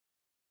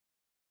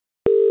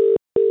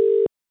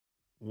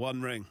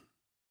One ring.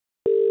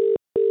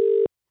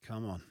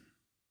 Come on.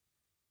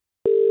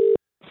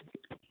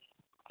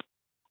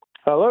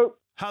 Hello?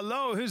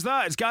 Hello, who's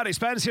that? It's Gary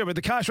Spence here with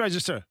the cash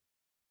register.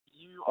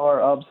 You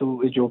are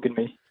absolutely joking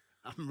me.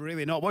 I'm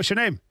really not. What's your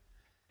name?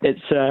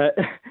 It's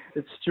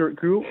Stuart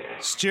Cool.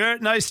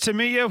 Stuart, nice to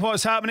meet you.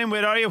 What's happening?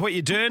 Where are you? What are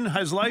you doing?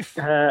 How's life?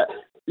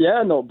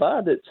 Yeah, not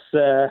bad. It's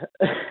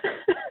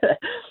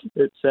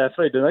it's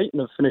Friday night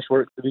and I've finished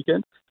work for the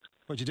weekend.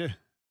 What'd you do?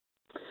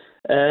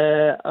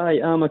 I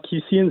am a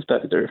QC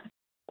inspector,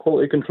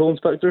 quality control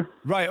inspector.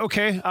 Right,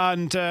 okay.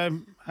 And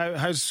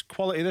how's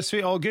quality this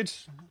week? All good?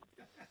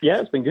 Yeah,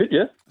 it's been good,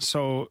 yeah.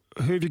 So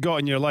who have you got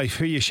in your life?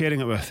 Who are you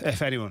sharing it with,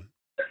 if anyone?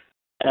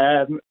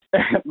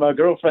 My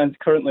girlfriend's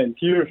currently in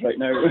tears right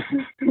now.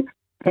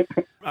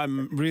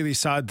 I'm really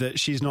sad that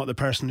she's not the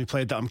person who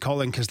played that I'm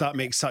calling, because that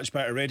makes such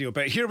better radio.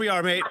 But here we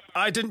are, mate.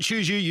 I didn't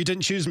choose you. You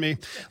didn't choose me.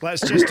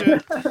 Let's just do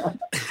it.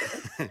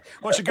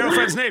 What's your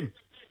girlfriend's name?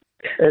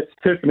 It's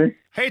Tiffany.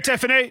 Hey,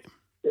 Tiffany.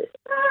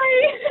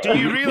 Hi. Do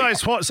you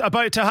realise what's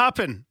about to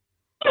happen?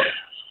 I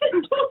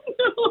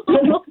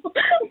don't know.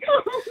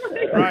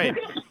 Right.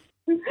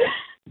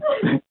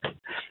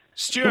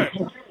 Stuart.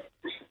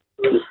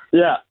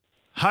 Yeah.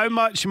 How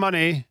much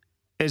money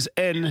is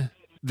in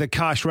the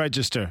cash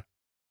register?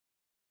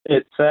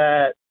 It's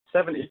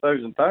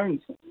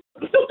 £70,000.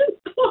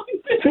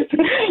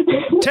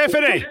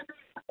 Tiffany!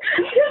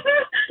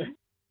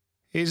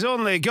 He's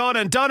only gone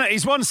and done it.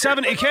 He's won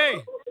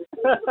 70k.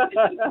 Oh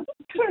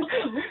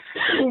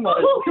my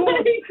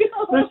God.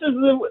 This is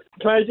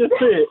can I just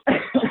say,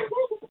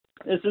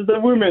 this is the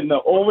woman that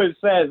always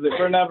says that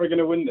we're never going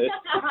to win this.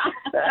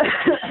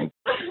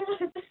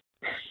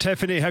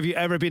 Tiffany, have you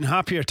ever been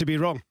happier to be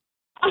wrong?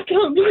 I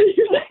can't believe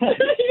it.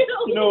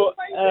 You know,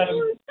 I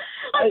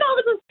thought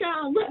it was a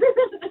scam.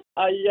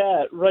 I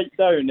write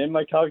down in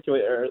my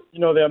calculator,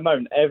 the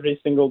amount every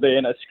single day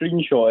and I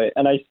screenshot it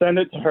and I send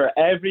it to her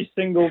every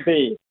single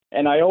day.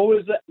 And I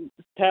always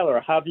tell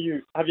her, have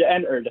you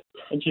entered?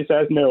 And she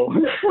says no.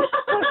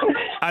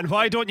 And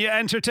why don't you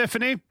enter,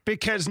 Tiffany?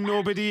 Because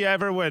nobody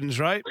ever wins,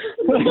 right?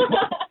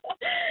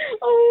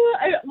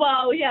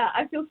 Well, yeah,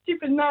 I feel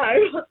stupid now,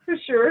 that's for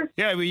sure.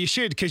 Yeah, well, you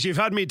should, because you've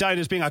had me down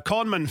as being a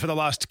conman for the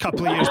last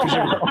couple of years,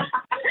 presumably.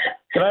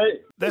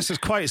 Right. This is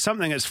quite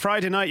something. It's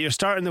Friday night, you're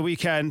starting the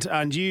weekend,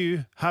 and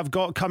you have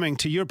got coming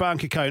to your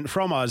bank account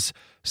from us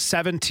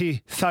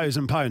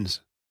 £70,000.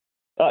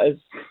 That is,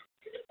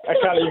 I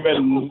can't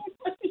even,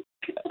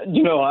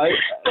 you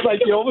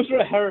always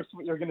rehearse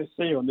what you're going to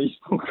say on these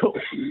phone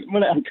calls.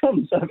 When it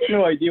comes, I have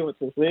no idea what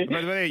to say.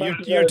 By the way,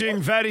 you're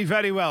doing very,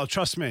 very well,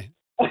 trust me.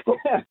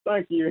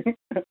 Thank you.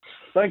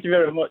 Thank you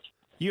very much.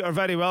 You are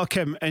very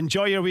welcome.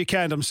 Enjoy your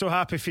weekend. I'm so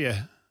happy for you.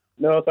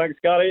 No, thanks,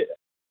 Gary.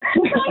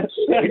 Thank you.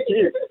 Thank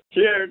you.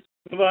 Cheers.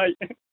 Bye.